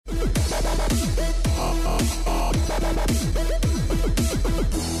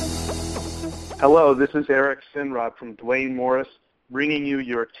Hello, this is Eric Sinrod from Duane Morris, bringing you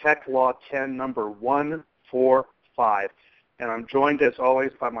your Tech Law 10 number 145. And I'm joined, as always,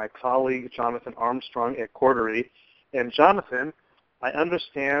 by my colleague, Jonathan Armstrong at Cordery. And Jonathan, I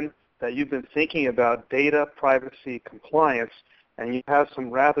understand that you've been thinking about data privacy compliance, and you have some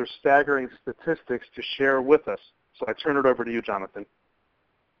rather staggering statistics to share with us. So I turn it over to you, Jonathan.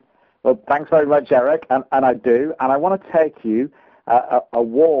 Well, thanks very much, Eric, and I do. And I want to take you a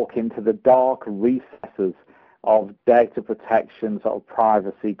walk into the dark recesses of data protection, sort of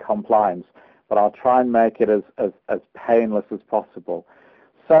privacy compliance, but I'll try and make it as painless as possible.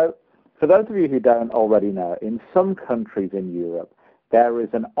 So for those of you who don't already know, in some countries in Europe, there is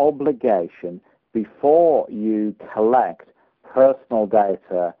an obligation before you collect personal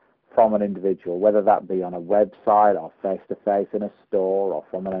data from an individual, whether that be on a website or face-to-face in a store or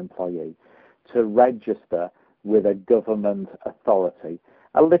from an employee, to register with a government authority,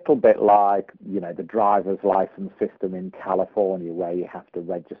 a little bit like, the driver's license system in California, where you have to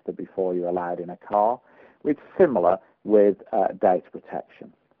register before you're allowed in a car. It's similar with data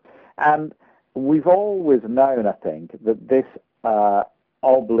protection. And we've always known, I think, that this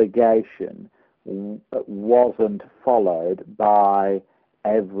obligation wasn't followed by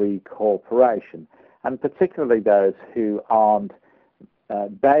every corporation, and particularly those who aren't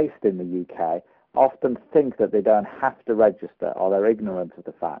based in the UK often think that they don't have to register, or they're ignorant of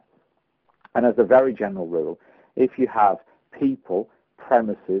the fact. And as a very general rule, if you have people,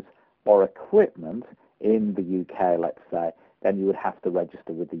 premises, or equipment in the UK, let's say, then you would have to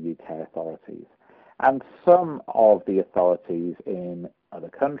register with the UK authorities. And some of the authorities in other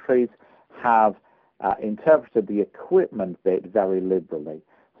countries have interpreted the equipment bit very liberally.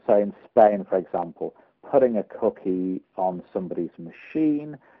 So in Spain, for example, putting a cookie on somebody's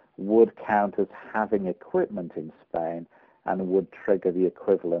machine would count as having equipment in Spain and would trigger the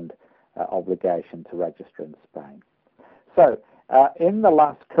equivalent obligation to register in Spain. So in the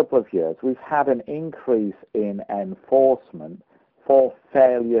last couple of years, we've had an increase in enforcement for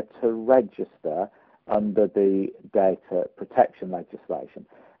failure to register under the data protection legislation,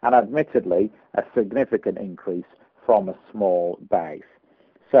 and admittedly a significant increase from a small base.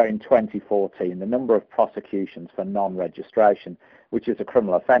 So in 2014, the number of prosecutions for non-registration, which is a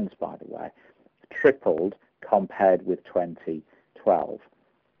criminal offence, by the way, tripled compared with 2012.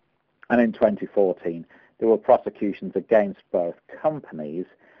 And in 2014, there were prosecutions against both companies,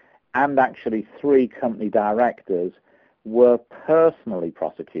 and actually 3 company directors were personally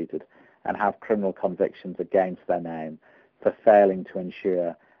prosecuted and have criminal convictions against their name for failing to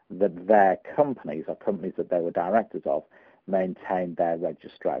ensure that their companies, or companies that they were directors of, maintained their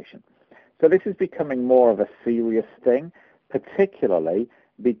registration. So this is becoming more of a serious thing, particularly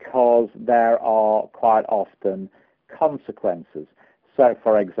because there are quite often consequences. So,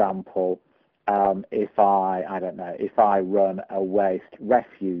 for example, if I run a waste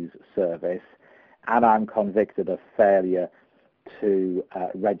refuse service and I'm convicted of failure to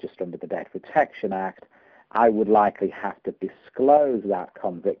register under the Data Protection Act, I would likely have to disclose that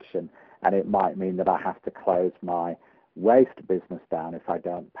conviction, and it might mean that I have to close my waste business down if I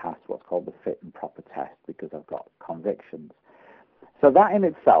don't pass what's called the fit and proper test because I've got convictions. So that in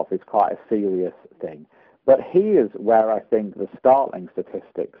itself is quite a serious thing. But here's where I think the startling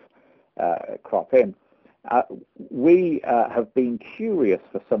statistics crop in. We have been curious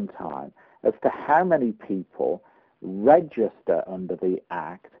for some time as to how many people register under the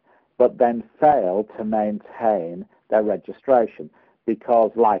Act but then fail to maintain their registration,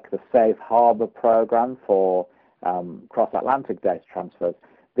 because like the Safe Harbor program for cross-Atlantic data transfers,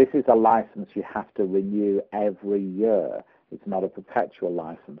 this is a license you have to renew every year. It's not a perpetual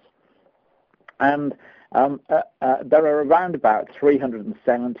license. And there are around about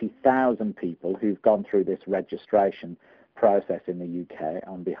 370,000 people who've gone through this registration process in the UK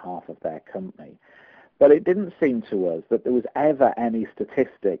on behalf of their company. But it didn't seem to us that there was ever any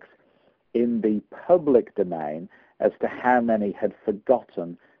statistics in the public domain as to how many had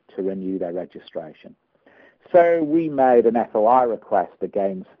forgotten to renew their registration. So we made an FOI request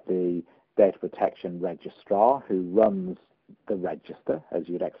against the Data Protection Registrar, who runs the register, as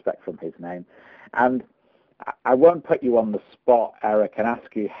you'd expect from his name. And I won't put you on the spot, Eric, and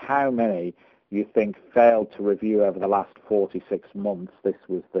ask you how many you think failed to review over the last 46 months. This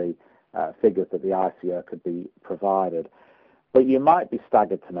was the figures that the ICO could be provided. But you might be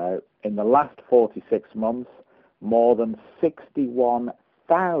staggered to know, in the last 46 months, more than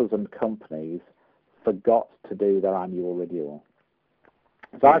 61,000 companies forgot to do their annual renewal.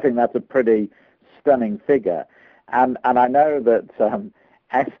 So I think that's a pretty stunning figure. And I know that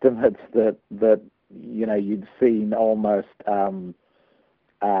estimates that you'd seen almost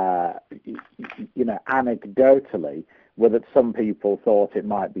anecdotally, were that some people thought it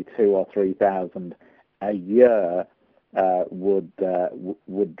might be 2,000 or 3,000 a year would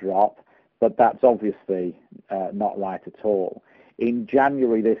drop, but that's obviously not right at all. In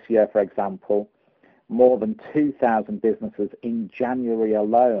January this year, for example, more than 2,000 businesses in January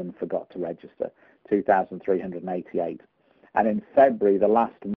alone forgot to register, 2,388. And in February, the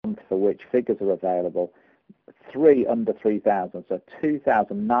last month for which figures are available, under 3,000, so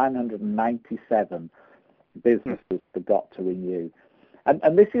 2,997 businesses forgot to renew.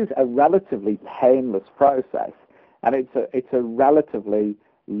 And this is a relatively painless process, and it's a relatively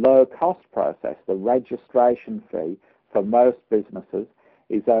low-cost process. The registration fee for most businesses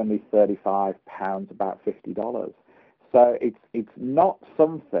is only £35, about $50. So it's not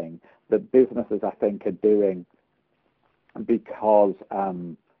something that businesses, I think, are doing because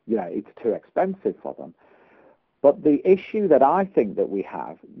it's too expensive for them. But the issue that I think that we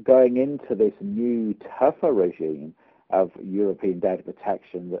have going into this new, tougher regime of European data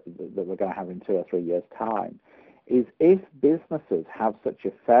protection that we're going to have in 2 or 3 years' time is if businesses have such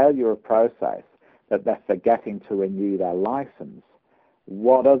a failure of process that they're forgetting to renew their license,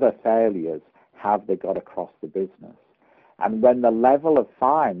 what other failures have they got across the business? And when the level of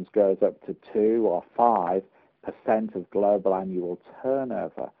fines goes up to 2 or 5% of global annual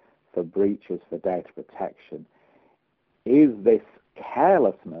turnover for breaches for data protection, is this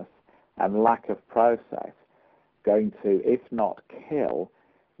carelessness and lack of process going to, if not kill,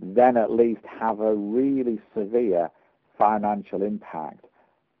 then at least have a really severe financial impact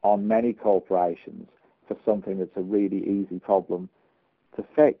on many corporations for something that's a really easy problem to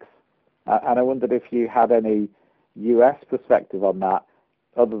fix? And I wondered if you had any US perspective on that,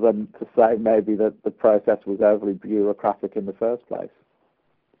 other than to say maybe that the process was overly bureaucratic in the first place.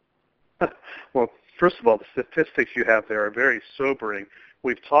 Well, first of all, the statistics you have there are very sobering.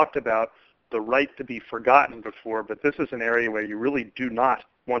 We've talked about the right to be forgotten before, but this is an area where you really do not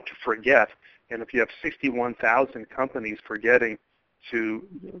want to forget. And if you have 61,000 companies forgetting to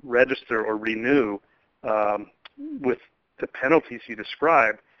register or renew with the penalties you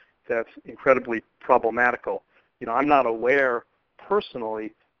described, that's incredibly problematical. I'm not aware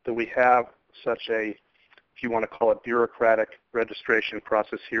personally that we have such a, if you want to call it, bureaucratic registration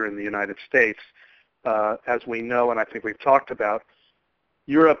process here in the United States. As we know, and I think we've talked about,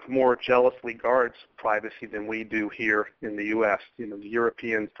 Europe more jealously guards privacy than we do here in the U.S. The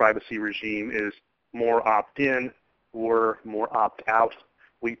European privacy regime is more opt-in, we're more opt-out.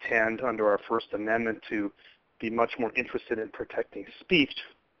 We tend, under our First Amendment, to be much more interested in protecting speech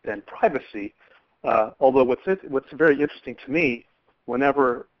than privacy. Although what's very interesting to me,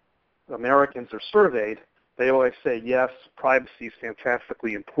 whenever Americans are surveyed, they always say, yes, privacy is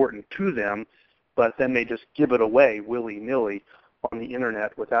fantastically important to them, but then they just give it away willy-nilly on the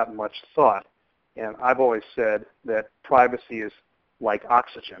internet without much thought. And I've always said that privacy is like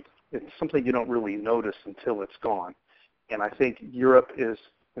oxygen. It's something you don't really notice until it's gone. And I think Europe is,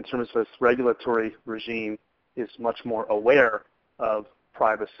 in terms of its regulatory regime, is much more aware of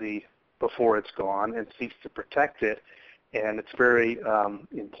privacy before it's gone and seeks to protect it. And it's very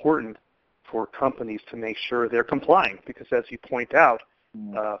important for companies to make sure they're complying, because as you point out,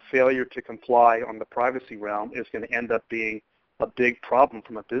 failure to comply on the privacy realm is going to end up being a big problem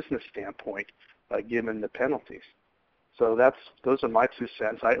from a business standpoint, given the penalties. So those are my 2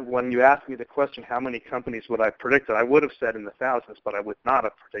 cents. When you asked me the question, how many companies would I have predicted, I would have said in the thousands, but I would not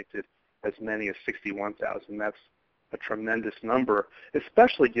have predicted as many as 61,000. That's a tremendous number,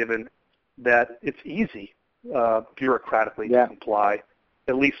 especially given that it's easy bureaucratically to comply,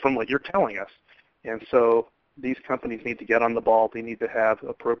 at least from what you're telling us. And so these companies need to get on the ball. They need to have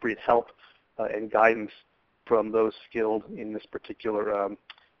appropriate help and guidance from those skilled in this particular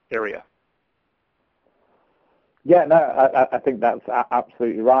area. Yeah, no, I think that's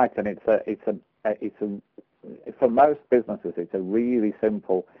absolutely right, and it's for most businesses, it's a really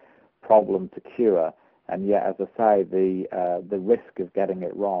simple problem to cure, and yet, as I say, the risk of getting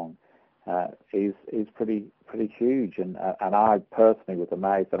it wrong is pretty huge, and I personally was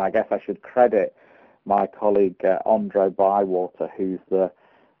amazed, and I guess I should credit my colleague Andre Bywater, who's the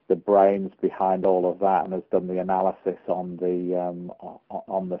brains behind all of that and has done the analysis on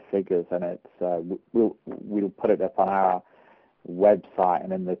the figures, and it's we'll put it up on our website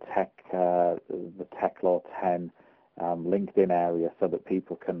and in the Tech Law 10 LinkedIn area, so that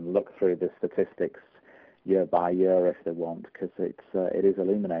people can look through the statistics year by year if they want, because it is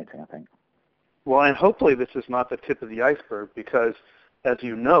illuminating, I think. Well, and hopefully this is not the tip of the iceberg, because as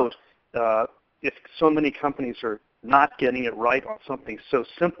you note, if so many companies are not getting it right on something so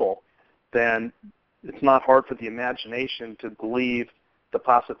simple, then it's not hard for the imagination to believe the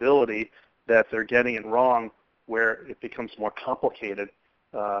possibility that they're getting it wrong where it becomes more complicated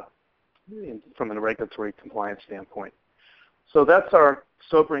from a regulatory compliance standpoint. So that's our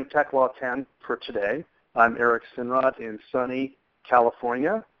Sobering Tech Law 10 for today. I'm Eric Sinrod in sunny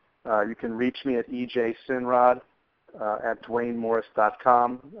California. You can reach me at ejsinrod at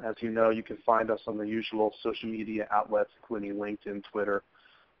dwaynemorris.com. As you know, you can find us on the usual social media outlets, including LinkedIn, Twitter,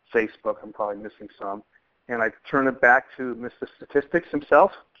 Facebook. I'm probably missing some. And I turn it back to Mr. Statistics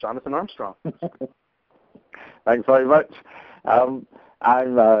himself, Jonathan Armstrong. Thanks very much. I'm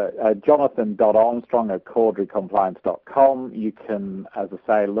jonathan.armstrong at corderycompliance.com. You can, as I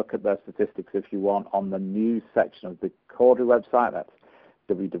say, look at those statistics if you want on the news section of the Cordery website. That's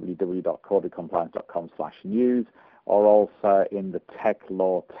www.corderycompliance.com/news, or also in the Tech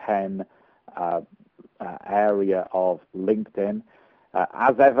Law 10 area of LinkedIn.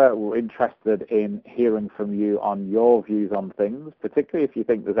 As ever, we're interested in hearing from you on your views on things, particularly if you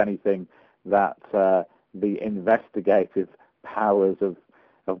think there's anything that the investigative powers of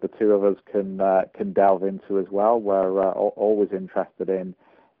the two of us can delve into as well. We're always interested in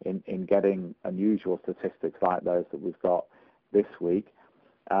getting unusual statistics like those that we've got this week.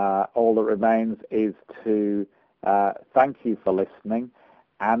 All that remains is to thank you for listening,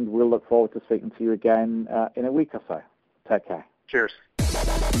 and we'll look forward to speaking to you again in a week or so. Take care. Cheers.